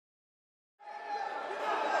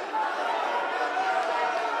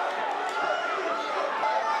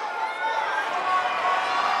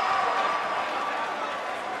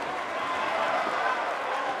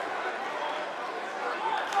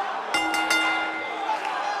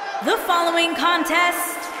The following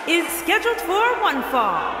contest is scheduled for one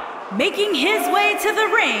fall. Making his way to the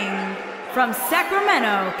ring from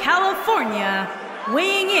Sacramento, California,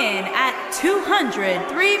 weighing in at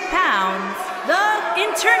 203 pounds, the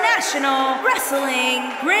International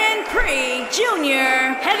Wrestling Grand Prix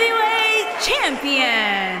Junior Heavyweight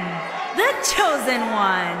Champion, the Chosen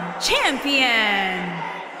One Champion.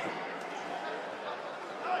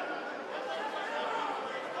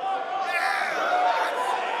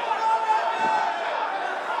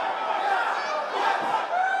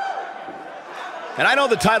 And I know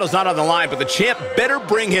the title's not on the line, but the champ better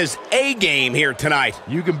bring his A-game here tonight.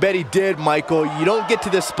 You can bet he did, Michael. You don't get to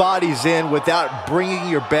the spot he's in without bringing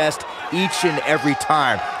your best each and every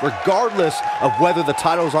time, regardless of whether the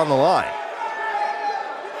title's on the line.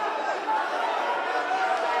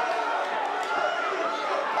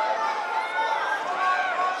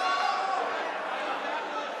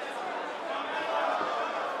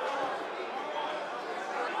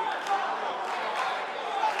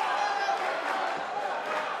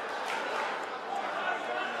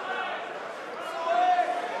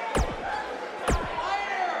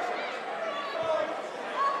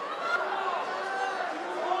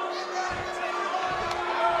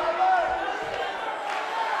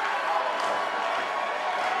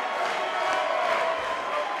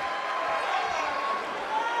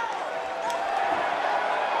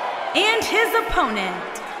 And his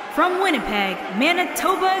opponent, from Winnipeg,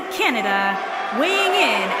 Manitoba, Canada, weighing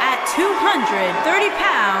in at 230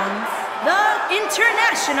 pounds, the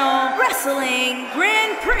International Wrestling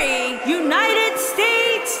Grand Prix United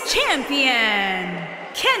States Champion,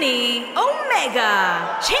 Kenny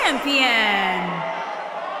Omega Champion.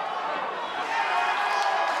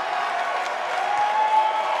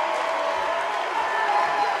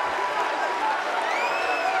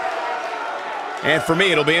 And for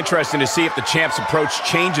me, it'll be interesting to see if the champ's approach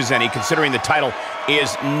changes any, considering the title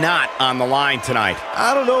is not on the line tonight.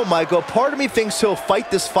 I don't know, Michael. Part of me thinks he'll fight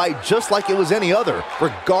this fight just like it was any other,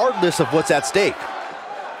 regardless of what's at stake.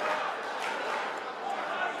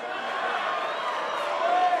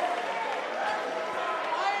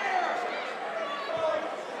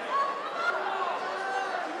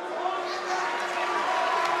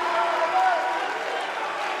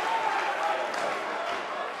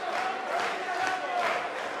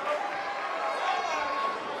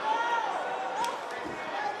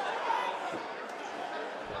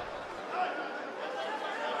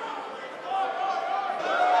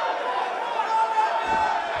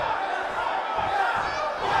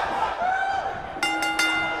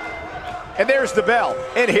 And there's the bell,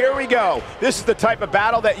 and here we go. This is the type of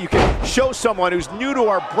battle that you can show someone who's new to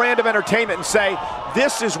our brand of entertainment and say,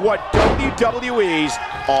 this is what WWE's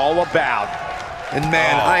all about. And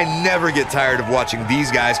man, I never get tired of watching these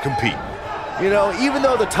guys compete. You know, even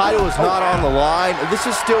though the title is not on the line, this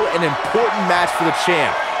is still an important match for the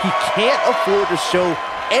champ. He can't afford to show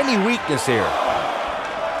any weakness here.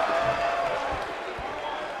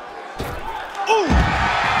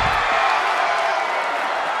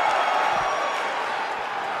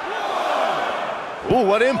 Ooh,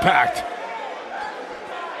 what impact.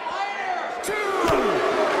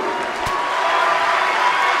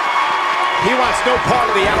 He wants no part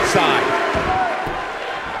of the outside.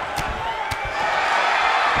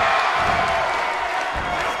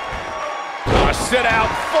 Sit out,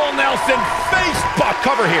 full Nelson, face butt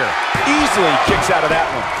cover here. Easily kicks out of that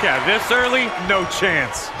one. Yeah, this early, no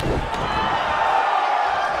chance.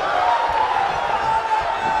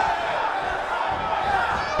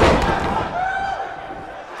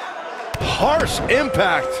 Harsh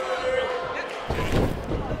impact.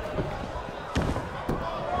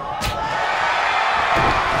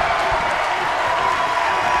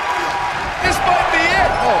 This might be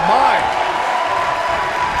it. Oh, my.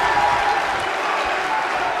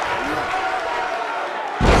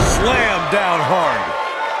 Slam down hard.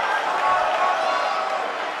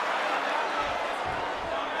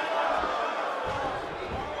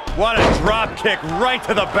 What a drop kick right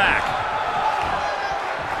to the back.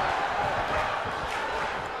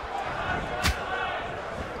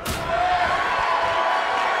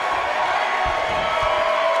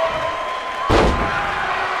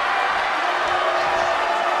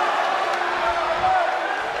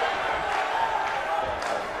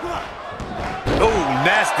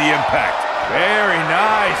 Nasty impact. Very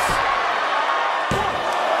nice.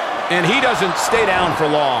 And he doesn't stay down for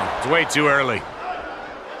long. It's way too early.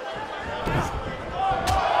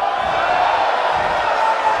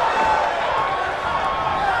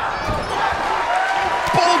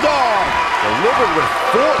 Bulldog! Delivered with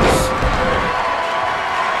force.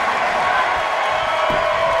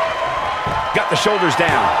 Got the shoulders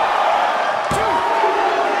down.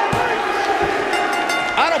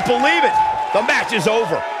 don't believe it. The match is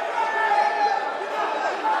over.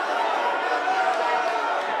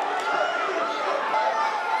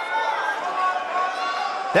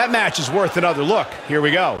 That match is worth another look. Here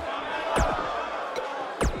we go.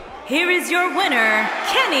 Here is your winner,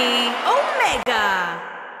 Kenny Omega.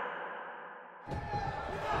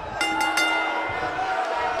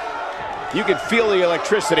 You can feel the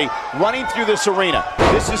electricity running through this arena.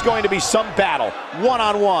 This is going to be some battle,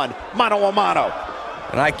 one-on-one, mano-a-mano.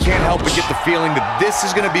 And I can't help but get the feeling that this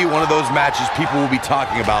is going to be one of those matches people will be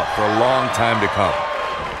talking about for a long time to come.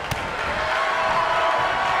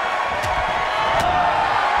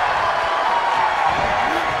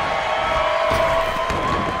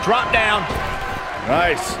 Drop down.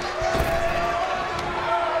 Nice.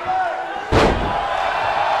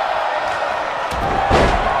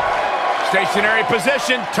 Stationary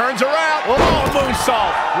position, turns around. Oh,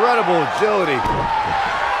 moonsault. Incredible agility.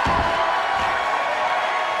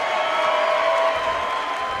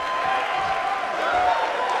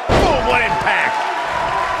 Boom, what impact.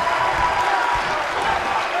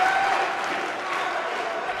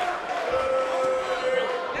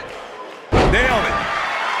 Nailed it.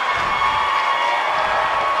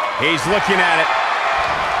 He's looking at it.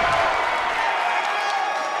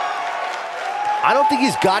 I don't think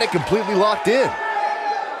he's got it completely locked in.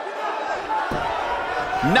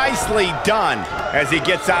 Nicely done as he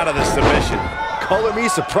gets out of the submission. Color me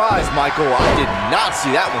surprised, Michael. I did not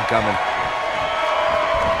see that one coming.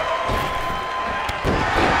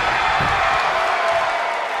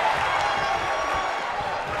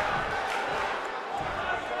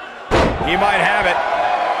 He might have it.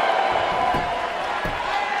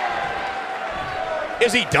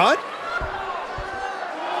 Is he done?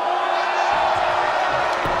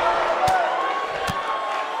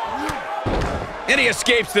 And he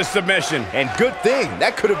escapes the submission. And good thing.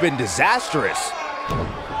 That could have been disastrous.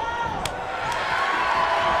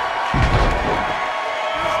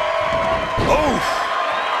 Oof.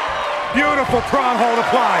 Beautiful prong hold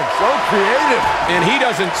applied. So creative. And he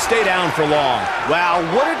doesn't stay down for long. Wow,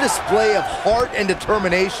 what a display of heart and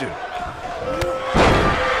determination.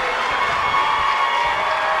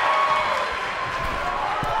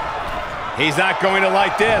 He's not going to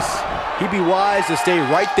like this. He'd be wise to stay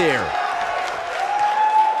right there.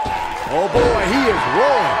 Oh boy, he is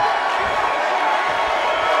rolling.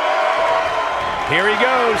 Here he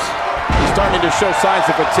goes. He's starting to show signs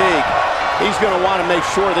of fatigue. He's going to want to make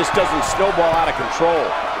sure this doesn't snowball out of control.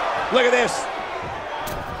 Look at this.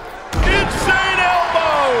 Insane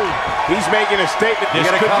elbow. He's making a statement.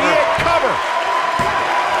 This could cover. be it. Cover.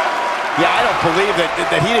 Yeah, I don't believe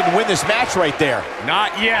that he didn't win this match right there.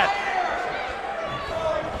 Not yet.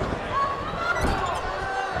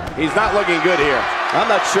 He's not looking good here. I'm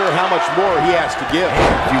not sure how much more he has to give.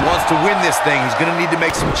 If he wants to win this thing, he's going to need to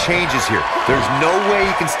make some changes here. There's no way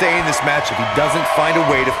he can stay in this match if he doesn't find a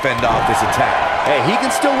way to fend off this attack. Hey, he can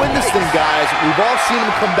still win this thing, guys. We've all seen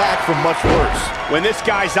him come back from much worse. When this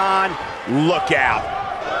guy's on, look out.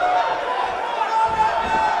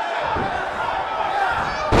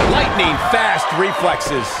 Lightning fast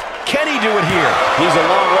reflexes. Can he do it here? He's a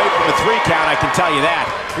long way from a 3 count, I can tell you that.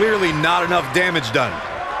 Clearly not enough damage done.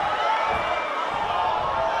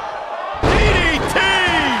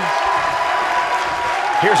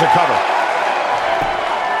 Here's a cover.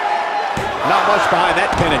 Not much behind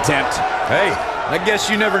that pin attempt. Hey, I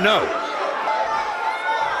guess you never know.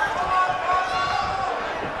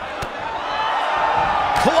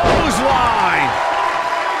 Clothesline.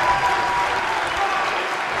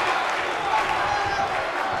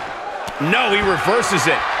 No, he reverses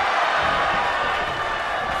it.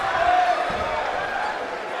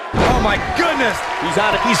 Oh my goodness! He's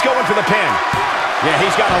on it. He's going for the pin. Yeah,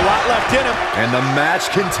 he's got a lot left in him. And the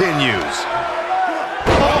match continues.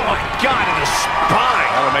 Oh my God, to the spine.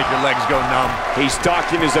 That'll make your legs go numb. He's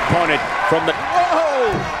stalking his opponent from the...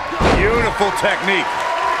 Whoa! Beautiful technique.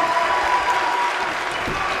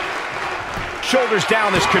 Shoulders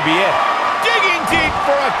down, this could be it. Digging deep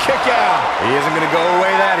for a kick out. He isn't going to go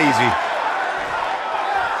away that easy.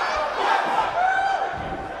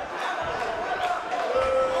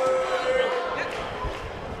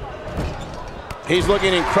 He's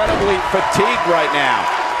looking incredibly fatigued right now.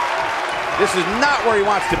 This is not where he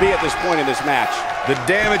wants to be at this point in this match. The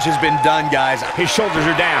damage has been done, guys. His shoulders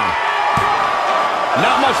are down.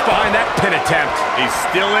 Not much behind that pin attempt. He's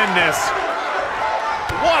still in this.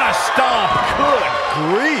 What a stomp. Good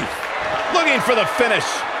Grief. looking for the finish.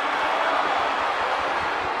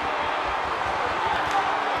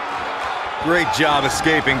 Great job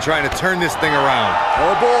escaping, trying to turn this thing around.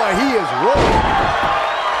 Oh boy, he is rolling.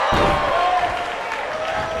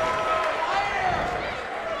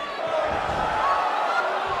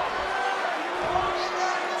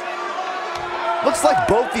 like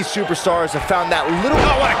both these superstars have found that little...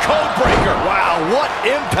 Oh, what a code breaker. Wow, what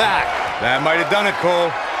impact. That might have done it, Cole.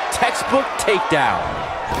 Textbook takedown.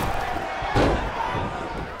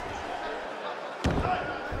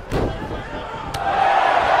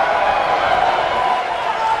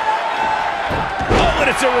 Oh, and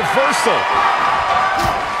it's a reversal.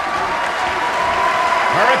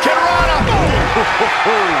 Hurricane Rana.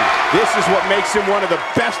 This is what makes him one of the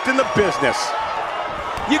best in the business.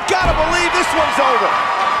 You gotta believe this one's over.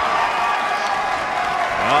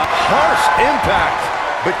 Harsh impact.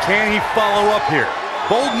 But can he follow up here?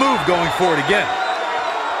 Bold move going forward again.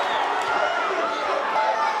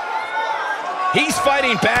 He's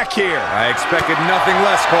fighting back here. I expected nothing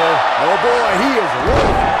less, Cole. Oh boy, he is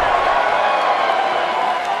rolling.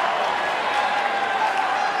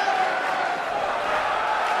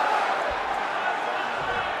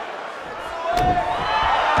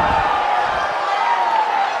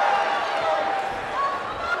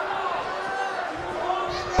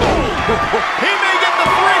 He may get the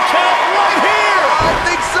 3 count right here. I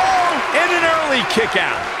think so. And an early kick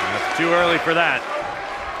out. That's too early for that.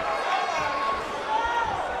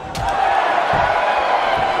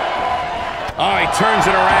 Oh, he turns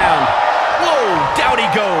it around. Whoa, down he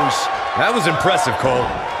goes. That was impressive, Cole.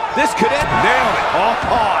 This could end. Nailed it.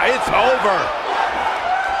 Oh, it's over.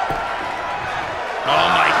 Oh,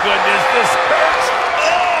 my goodness, this hurts.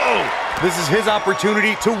 Oh! This is his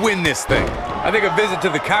opportunity to win this thing. I think a visit to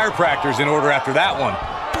the chiropractor's in order after that one.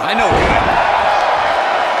 I know a guy.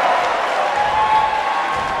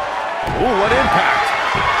 Ooh, what impact.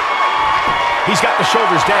 He's got the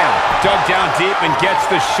shoulders down. Dug down deep and gets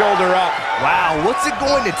the shoulder up. Wow, what's it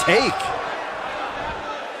going to take?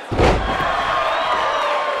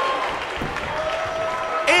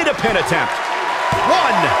 And a pin attempt.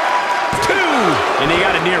 1, 2, and he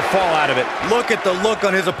got a near fall out of it. Look at the look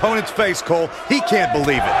on his opponent's face, Cole. He can't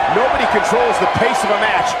believe it. Nobody controls the pace of a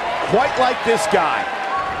match quite like this guy.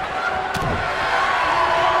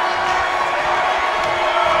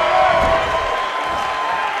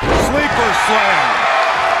 Sleeper slam.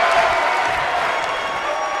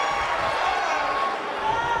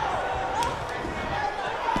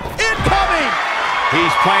 Incoming!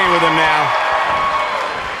 He's playing with him now.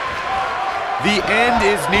 The end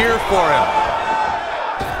is near for him.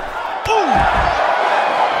 Ooh!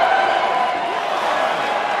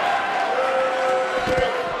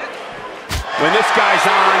 When this guy's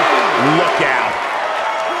on, look out.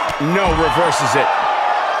 No, reverses it.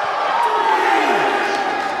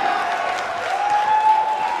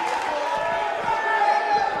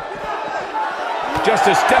 Just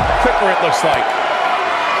a step quicker, it looks like.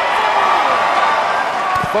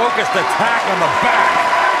 Focused attack on the back.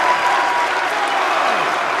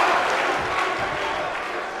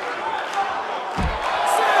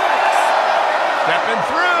 Stepping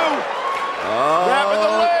through. Grabbing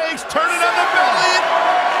the legs, turning on the belly.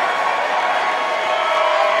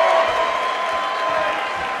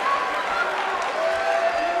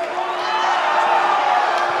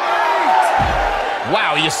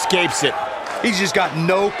 Wow, he escapes it. He's just got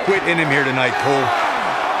no quit in him here tonight, Cole.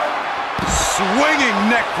 Swinging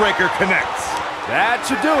neck breaker connects. That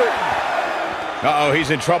should do it. Uh-oh,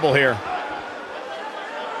 he's in trouble here.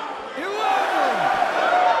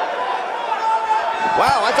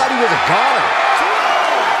 Wow, I thought he was a goner.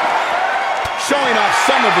 Showing off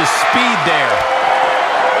some of his speed there.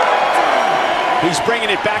 He's bringing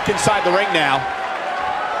it back inside the ring now.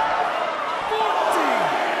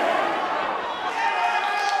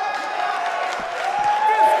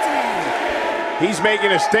 He's making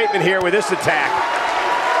a statement here with this attack.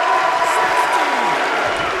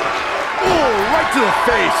 Oh, right to the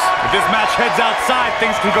face. If this match heads outside,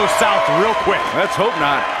 things can go south real quick. Let's hope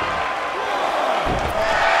not.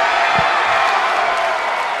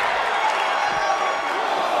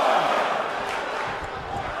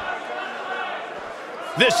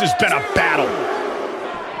 This has been a battle.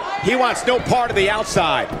 He wants no part of the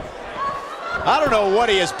outside. I don't know what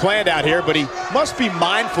he has planned out here, but he must be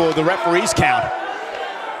mindful of the referee's count.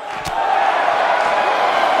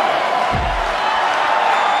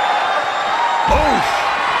 Oof.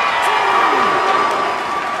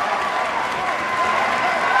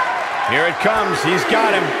 Here it comes. He's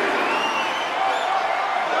got him.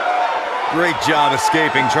 Great job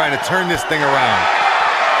escaping, trying to turn this thing around.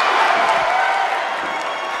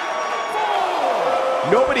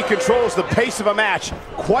 Nobody controls the pace of a match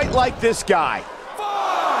quite like this guy.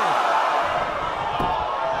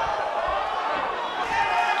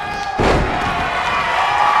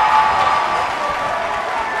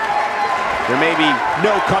 There may be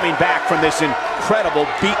no coming back from this incredible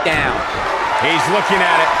beatdown. He's looking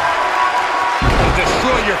at it. will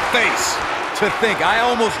destroy your face. To think, I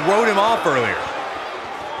almost wrote him off earlier.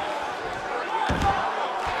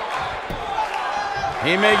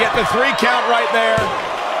 He may get the 3 count right there.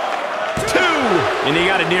 2! And he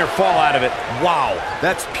got a near fall out of it. Wow,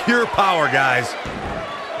 that's pure power, guys.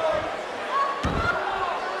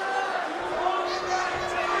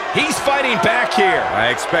 He's fighting back here.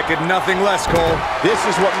 I expected nothing less, Cole. This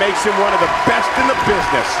is what makes him one of the best in the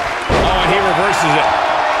business. Oh, and he reverses it.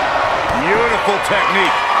 Beautiful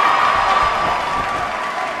technique.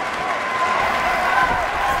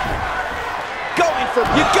 Going for,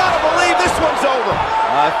 you gotta believe this one's over.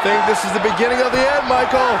 I think this is the beginning of the end,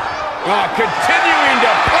 Michael. Continuing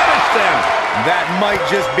to punish them. That might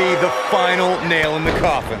just be the final nail in the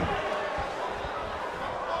coffin.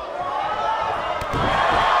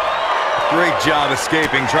 Great job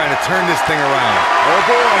escaping, trying to turn this thing around. Oh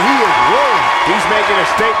boy, he is rolling. He's making a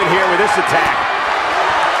statement here with this attack.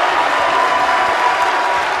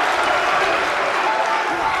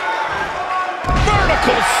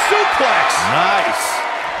 Vertical suplex. Nice.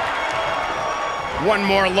 One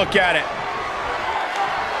more look at it.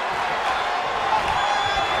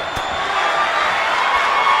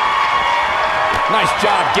 Nice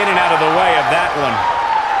job getting out of the way of that one.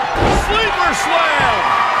 Sleeper slam.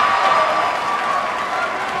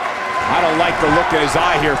 I don't like the look in his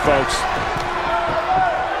eye here, folks.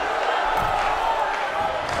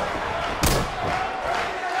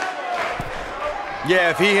 Yeah,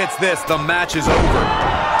 if he hits this, the match is over.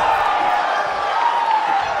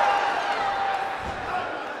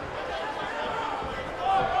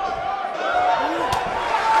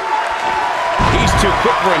 He's too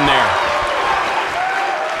quick for him there.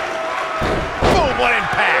 Boom, what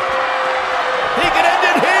impact. He can end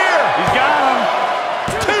it here. He's got him.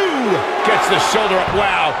 2. Gets the shoulder up.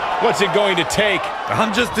 Wow, what's it going to take?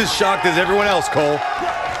 I'm just as shocked as everyone else, Cole.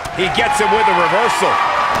 He gets him with a reversal.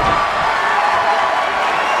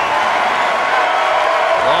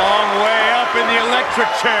 Long way up in the electric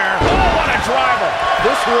chair. Oh, what a driver.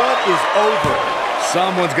 This one is over.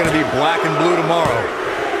 Someone's going to be black and blue tomorrow.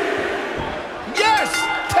 Yes!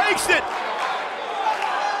 Takes it!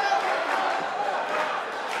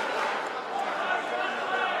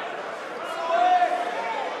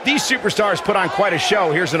 These superstars put on quite a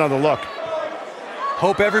show. Here's another look.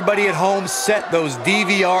 Hope everybody at home set those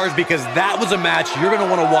DVRs because that was a match you're going to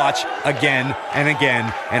want to watch again and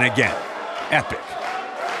again and again. Epic.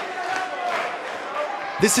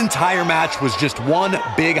 This entire match was just one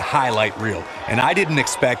big highlight reel, and I didn't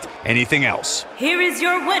expect anything else. Here is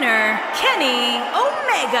your winner, Kenny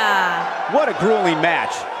Omega. What a grueling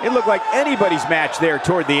match. It looked like anybody's match there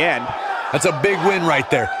toward the end. That's a big win right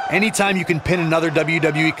there. Anytime you can pin another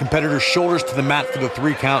WWE competitor's shoulders to the mat for the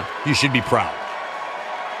 3 count, you should be proud.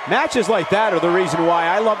 Matches like that are the reason why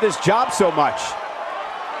I love this job so much.